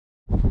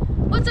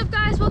What's up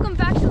guys, welcome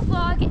back to the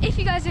vlog. If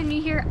you guys are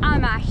new here,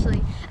 I'm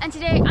Ashley. And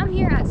today I'm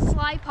here at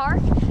Sly Park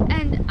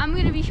and I'm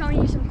going to be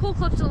showing you some cool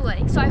clips of the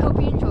lake. So I hope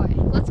you enjoy.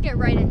 Let's get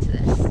right into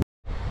this.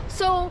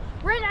 So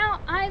right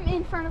now I'm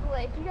in front of the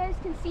lake. You guys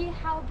can see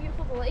how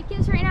beautiful the lake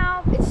is right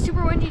now. It's a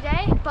super windy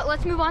day, but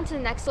let's move on to the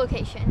next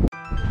location.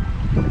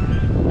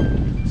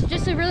 So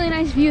just a really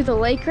nice view of the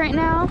lake right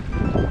now.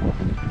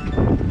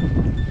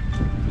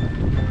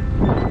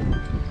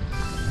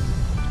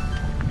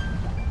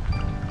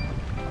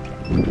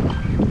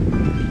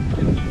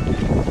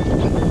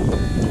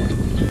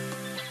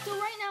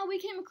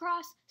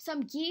 Across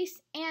some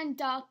geese and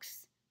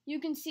ducks.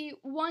 You can see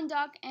one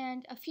duck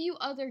and a few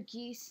other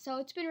geese, so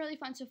it's been really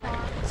fun so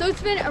far. So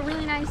it's been a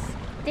really nice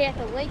day at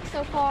the lake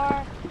so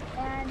far,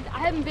 and I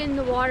haven't been in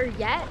the water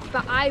yet,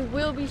 but I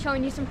will be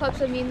showing you some clips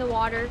of me in the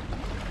water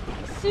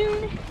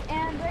soon.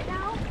 And right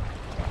now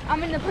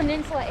I'm in the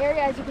peninsula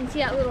area, as you can see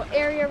that little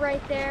area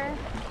right there.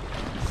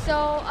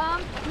 So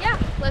yeah,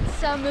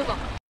 let's move on.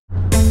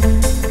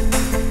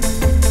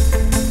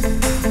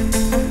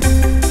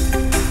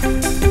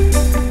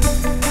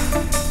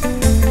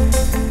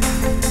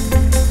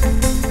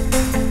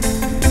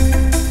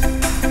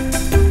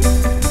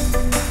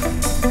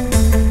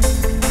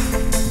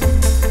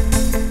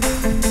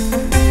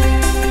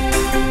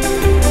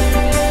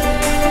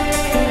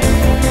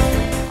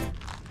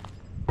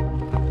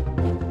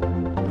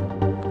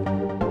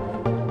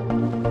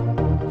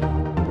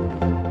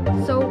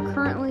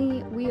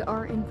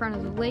 In front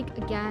of the lake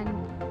again.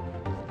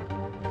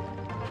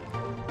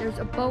 There's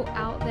a boat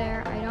out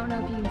there. I don't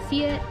know if you can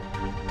see it,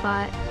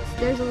 but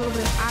there's a little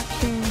bit of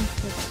action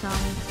with some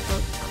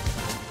boats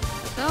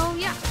outside. So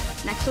yeah,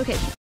 next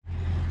location.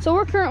 So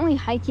we're currently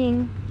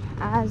hiking.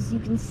 As you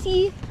can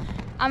see,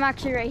 I'm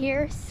actually right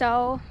here.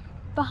 So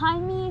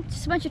behind me,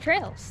 just a bunch of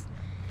trails.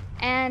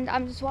 And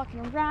I'm just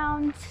walking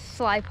around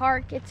Sly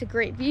Park. It's a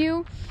great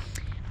view.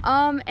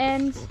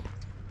 And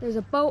there's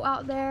a boat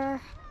out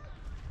there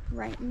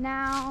right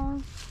now.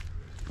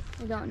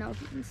 I don't know if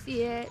you can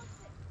see it,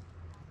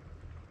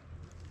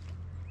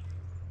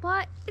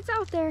 but it's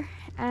out there,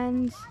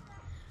 and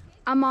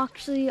I'm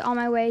actually on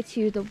my way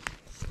to the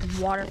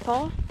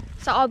waterfall,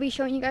 so I'll be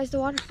showing you guys the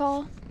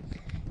waterfall.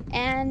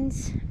 And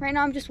right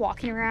now I'm just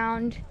walking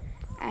around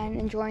and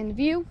enjoying the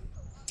view,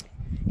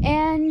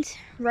 and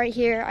right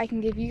here I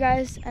can give you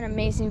guys an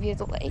amazing view of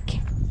the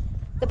lake.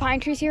 The pine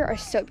trees here are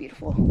so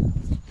beautiful.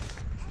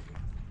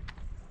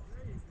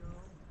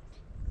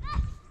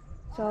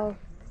 So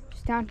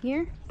just down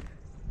here,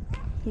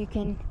 you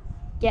can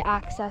get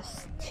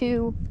access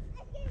to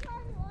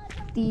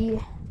the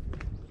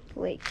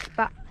lake.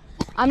 But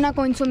I'm not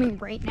going swimming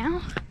right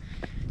now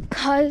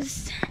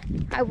because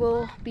I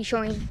will be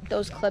showing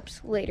those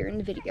clips later in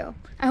the video.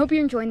 I hope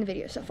you're enjoying the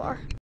video so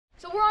far.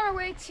 So we're on our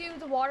way to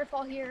the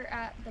waterfall here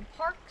at the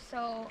park.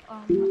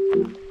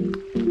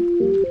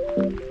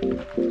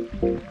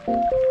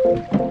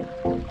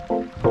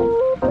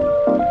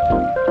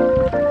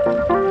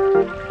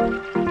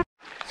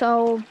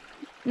 So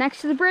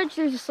next to the bridge,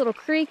 there's this little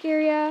creek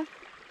area.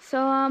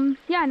 So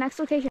yeah, next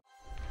location.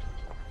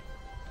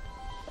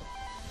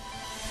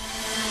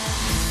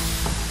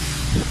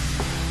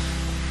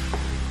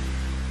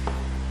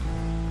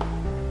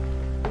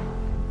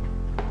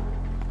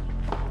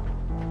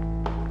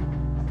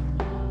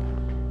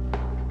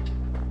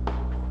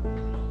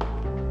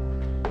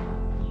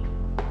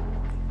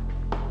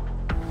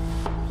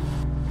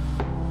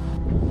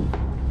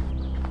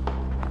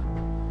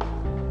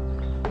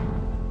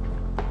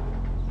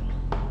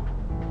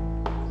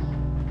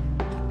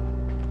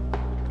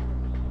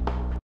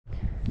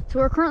 So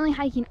we're currently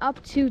hiking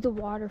up to the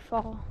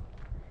waterfall.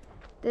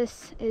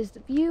 This is the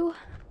view.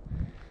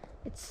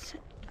 It's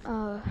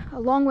a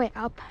long way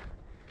up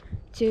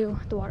to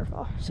the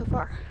waterfall so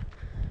far.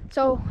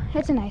 So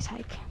it's a nice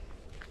hike.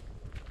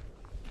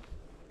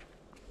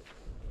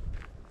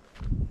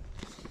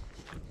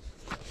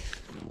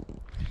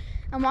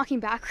 I'm walking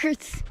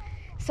backwards,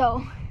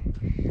 so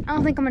I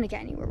don't think I'm gonna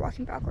get anywhere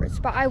walking backwards,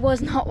 but I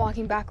was not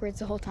walking backwards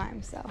the whole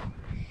time. So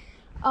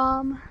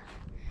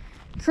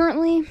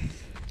currently,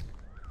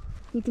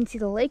 you can see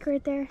the lake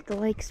right there. The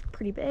lake's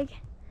pretty big.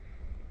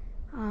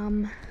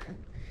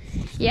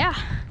 Yeah,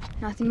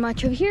 nothing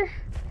much over here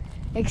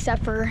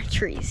except for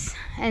trees,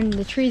 and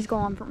the trees go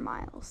on for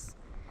miles.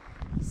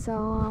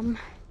 So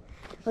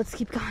let's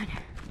keep going.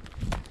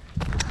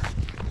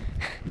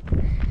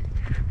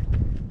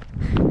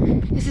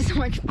 This is so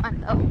much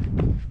fun though.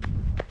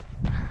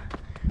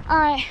 All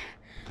right,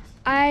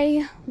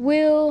 I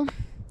will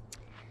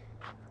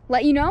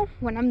let you know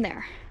when I'm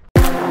there.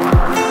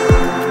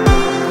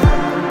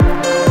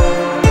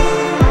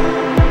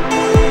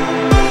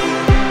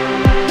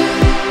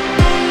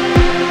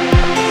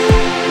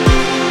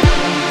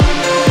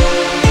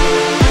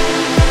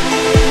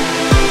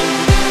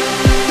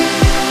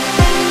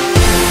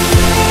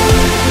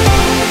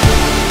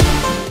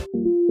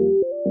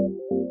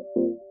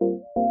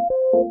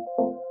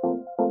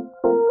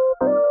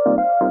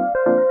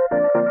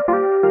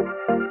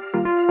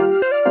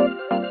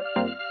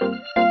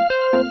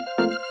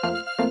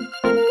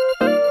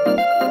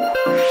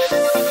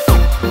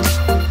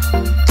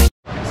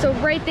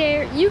 right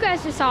there, you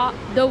guys just saw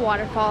the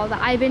waterfall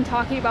that I've been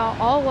talking about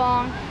all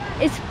along.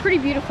 It's pretty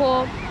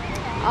beautiful,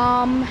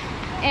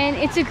 and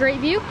it's a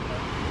great view.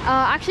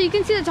 Actually, you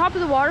can see the top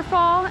of the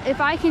waterfall. If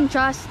I can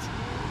just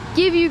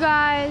give you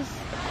guys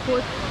a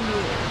quick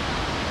view.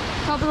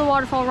 Top of the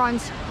waterfall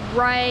runs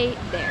right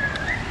there.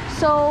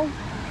 So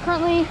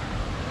currently,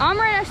 I'm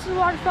right next to the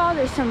waterfall.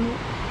 There's some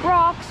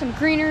rocks, some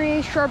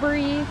greenery,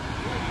 shrubbery,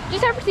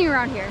 just everything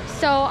around here.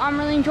 So I'm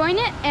really enjoying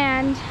it,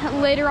 and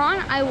later on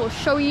I will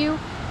show you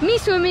me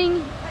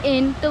swimming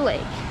in the lake.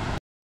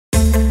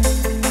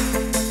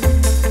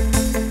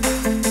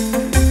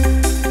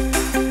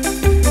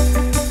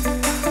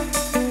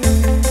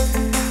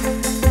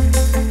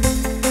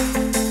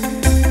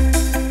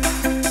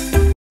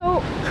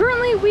 So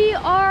currently we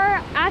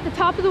are at the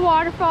top of the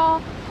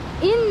waterfall.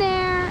 In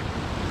there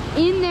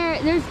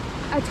there's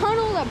a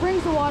tunnel that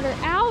brings the water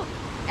out,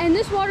 and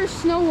this water is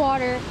snow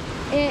water.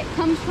 It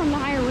comes from the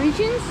higher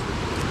regions,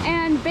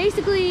 and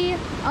basically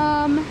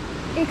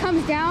it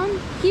comes down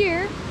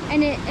here,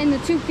 and the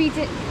tube feeds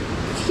it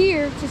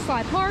here to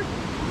Sly Park,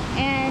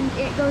 and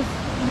it goes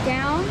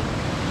down,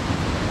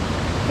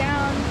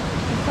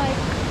 it's like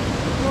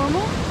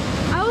normal.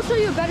 I will show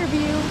you a better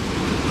view,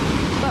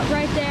 but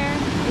right there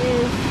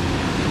is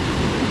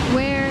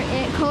where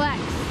it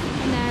collects,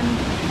 and then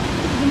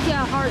you can see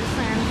how hard it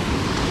slams.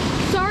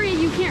 Sorry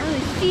you can't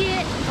really see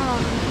it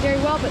very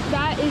well, but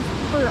that is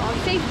for our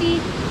safety,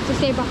 to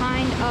stay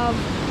behind of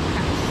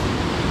guys.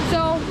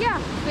 So yeah,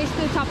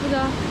 basically the top of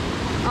the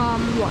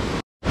water.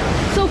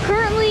 So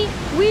currently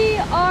we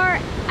are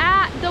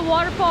at the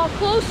waterfall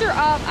closer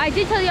up. I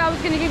did tell you I was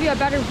going to give you a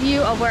better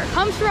view of where it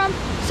comes from,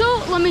 so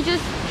let me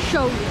just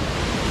show you.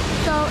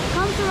 So it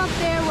comes from up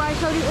there where I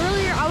showed you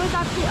earlier. I was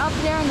actually up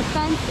there in the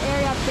fence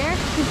area up there.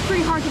 It's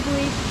pretty hard to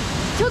believe.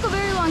 It took a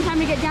very long time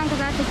to get down because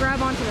I had to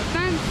grab onto the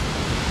fence.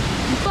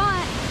 But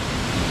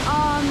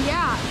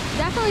yeah,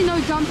 definitely no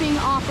jumping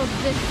off of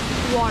this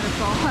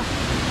waterfall.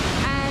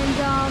 And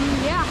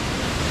yeah,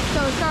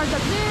 so it starts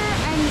up there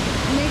and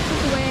makes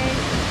its way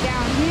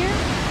down here,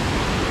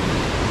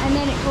 and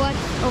then it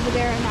collects over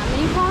there in that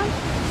mini pond.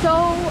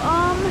 So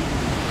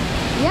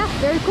yeah,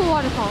 very cool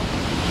waterfall.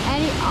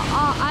 And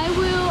I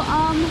will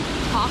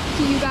talk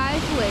to you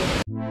guys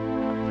later.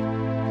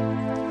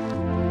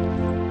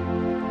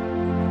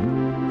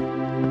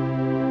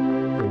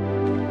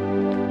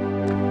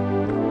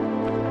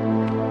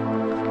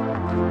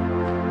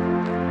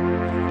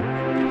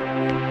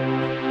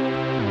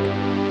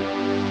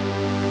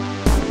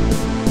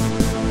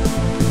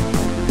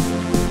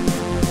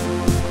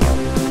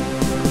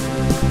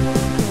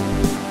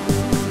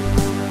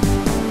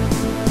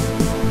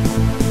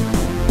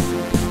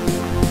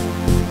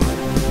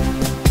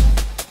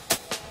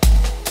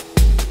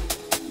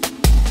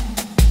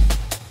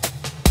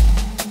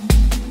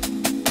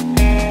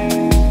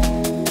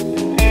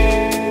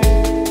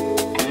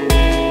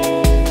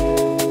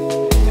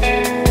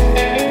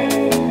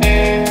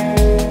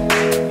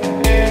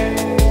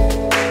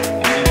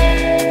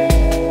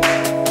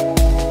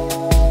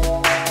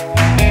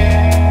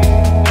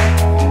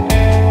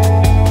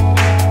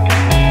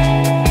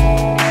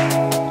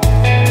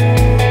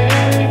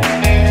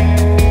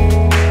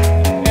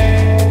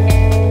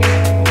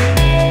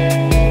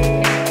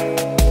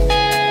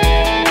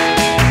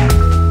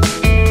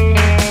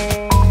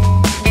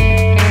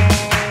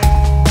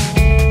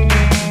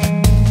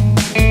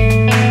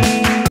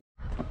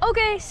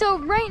 So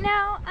right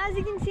now, as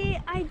you can see,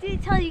 I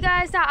did tell you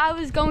guys that I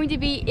was going to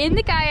be in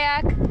the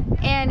kayak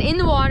and in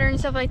the water and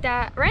stuff like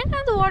that. Right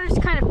now the water's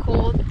kind of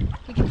cold.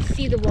 You can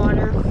see the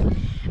water.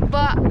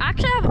 But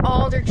actually I have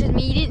Aldrich with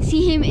me. You didn't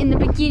see him in the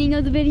beginning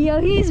of the video.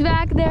 He's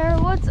back there.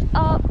 What's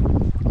up?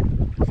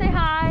 Say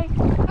hi.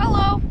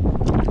 Hello.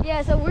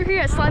 Yeah, so we're here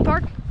at Sly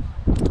Park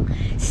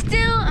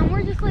still, and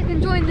we're just like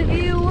enjoying the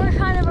view. We're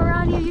kind of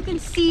around here. You can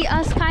see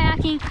us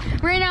kayaking.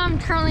 Right now I'm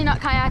currently not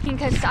kayaking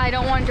because I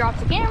don't want to drop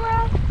the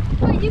camera.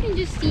 But you can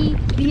just see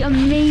the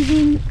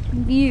amazing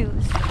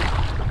views.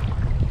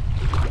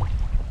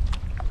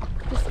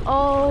 Just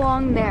all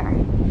along there.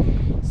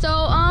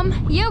 So,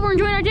 yeah, we're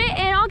enjoying our day,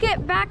 and I'll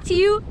get back to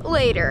you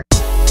later.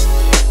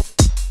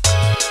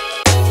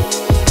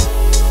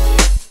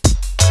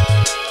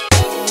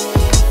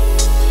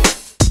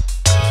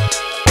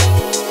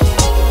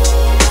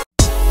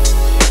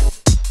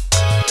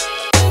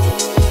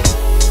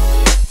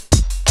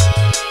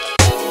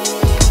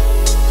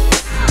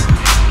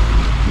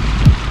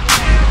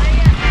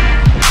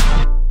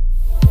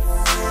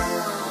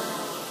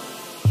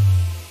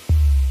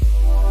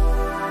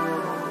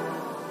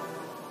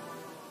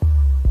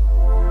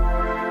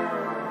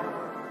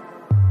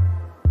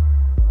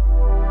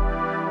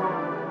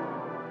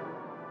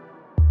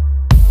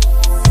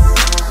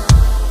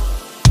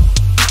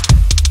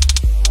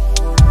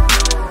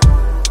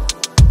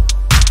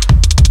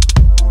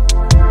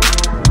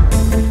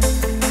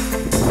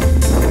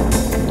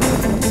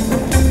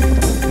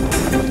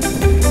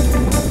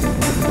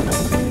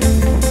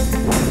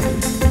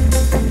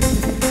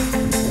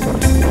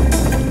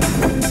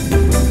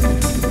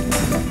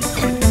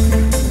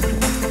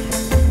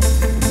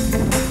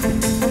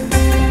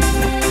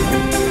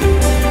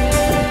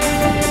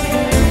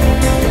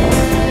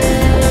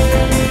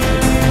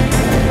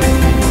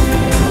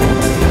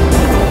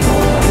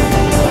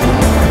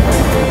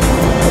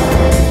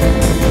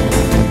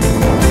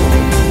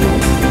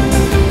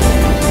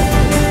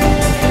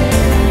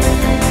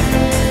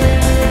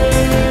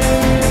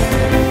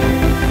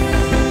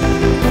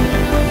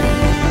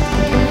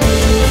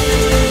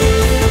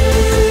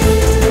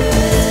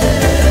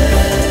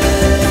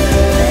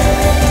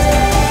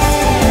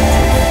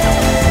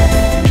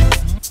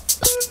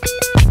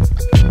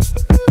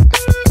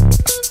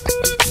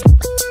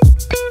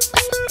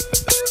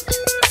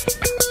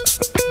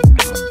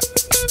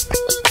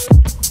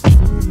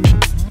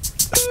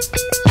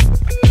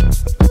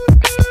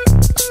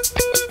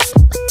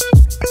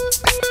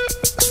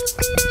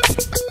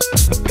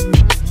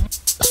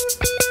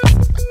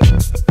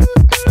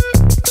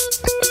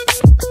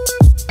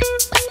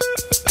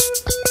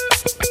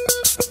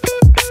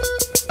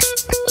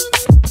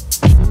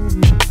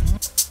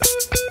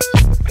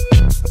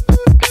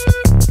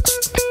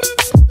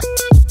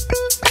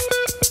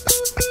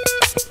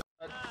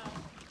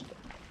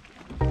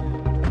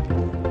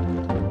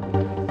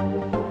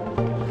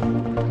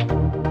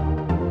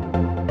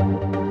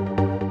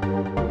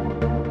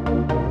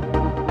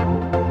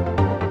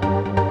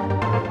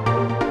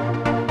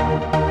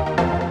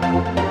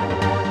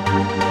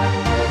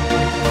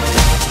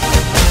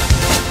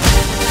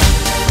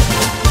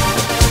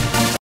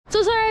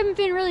 So sorry I haven't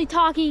been really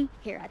talking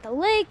here at the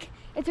lake.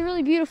 It's a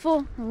really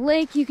beautiful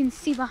lake. You can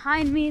see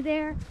behind me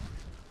there.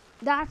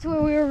 That's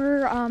where we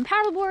were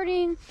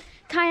paddleboarding,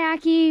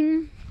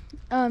 kayaking,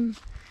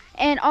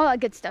 and all that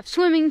good stuff.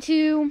 Swimming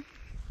too.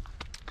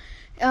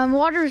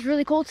 Water is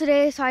really cold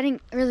today, so I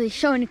didn't really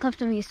show any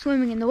clips of me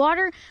swimming in the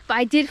water, but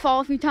I did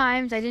fall a few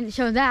times. I didn't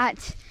show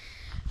that.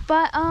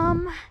 But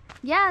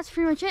yeah, that's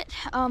pretty much it.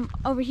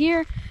 Over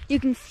here, you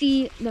can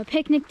see the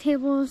picnic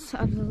tables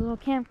of the little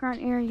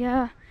campground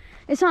area.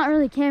 It's not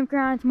really a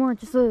campground, it's more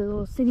just a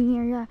little sitting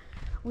area.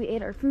 We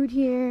ate our food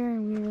here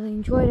and we really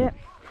enjoyed it.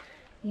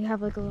 You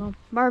have like a little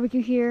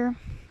barbecue here.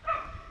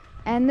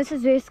 And this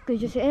is basically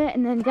just it.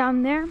 And then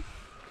down there,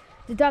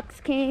 the ducks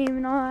came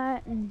and all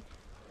that. And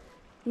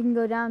you can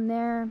go down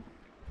there.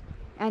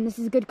 And this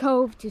is a good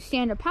cove to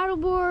stand up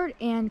paddleboard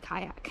and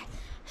kayak.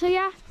 So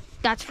yeah,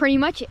 that's pretty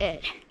much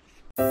it.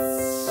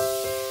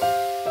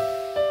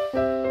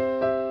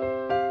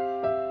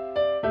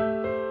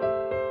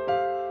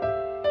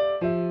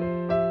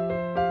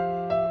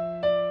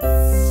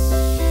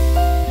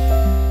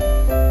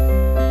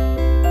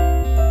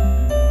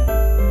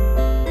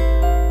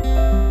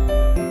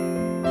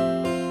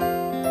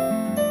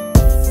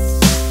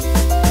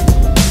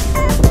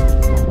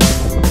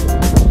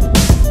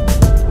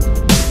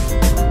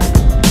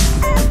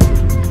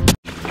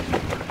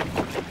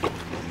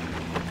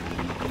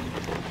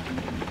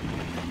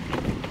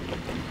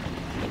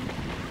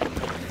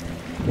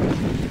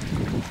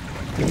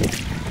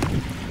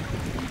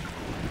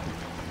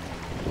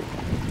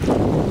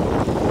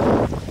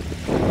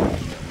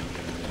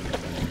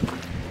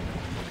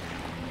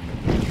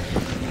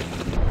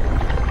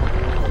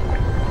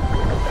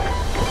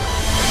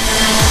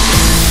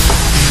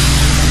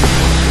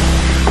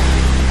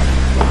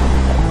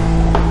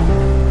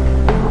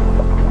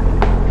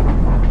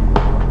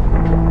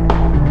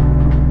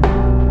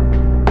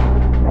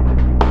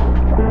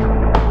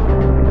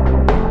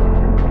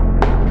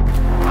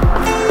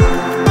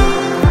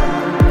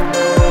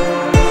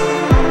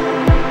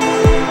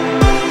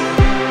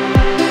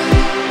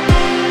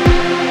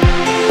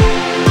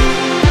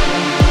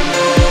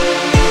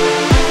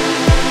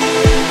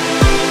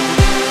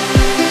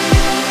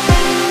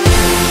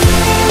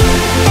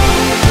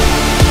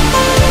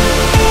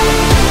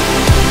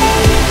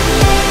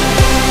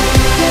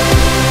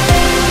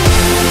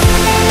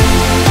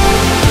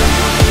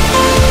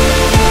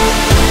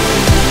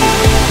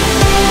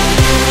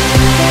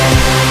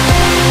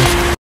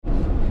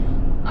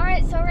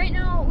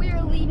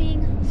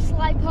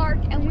 Sly Park,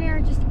 and we are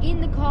just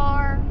in the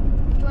car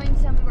enjoying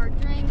some of our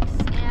drinks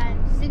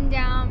and sitting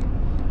down.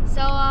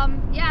 So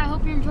yeah, I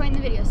hope you're enjoying the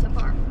video so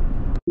far.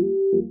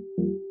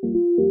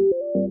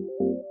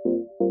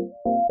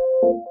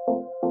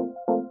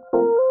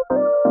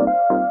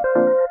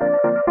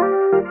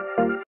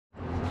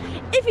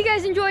 If you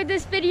guys enjoyed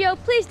this video,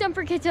 please don't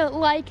forget to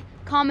like,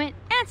 comment,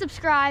 and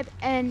subscribe,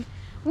 and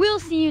we'll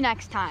see you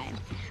next time.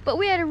 But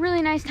we had a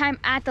really nice time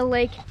at the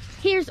lake.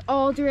 Here's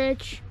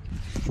Aldrich,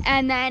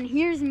 and then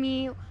here's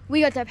me.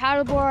 We got to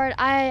paddleboard.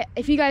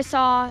 If you guys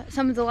saw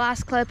some of the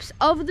last clips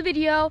of the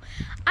video,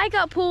 I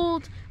got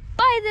pulled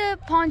by the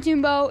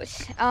pontoon boat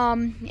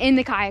in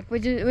the kayak,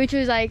 which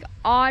was like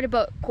odd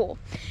but cool.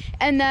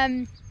 And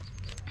then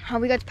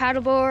we got to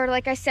paddleboard,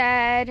 like I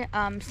said,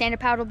 stand-up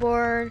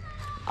paddleboard.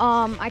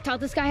 I taught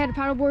this guy how to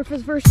paddleboard for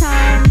the first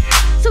time.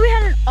 So we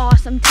had an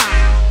awesome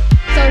time.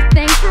 So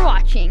thanks for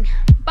watching.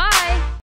 Bye.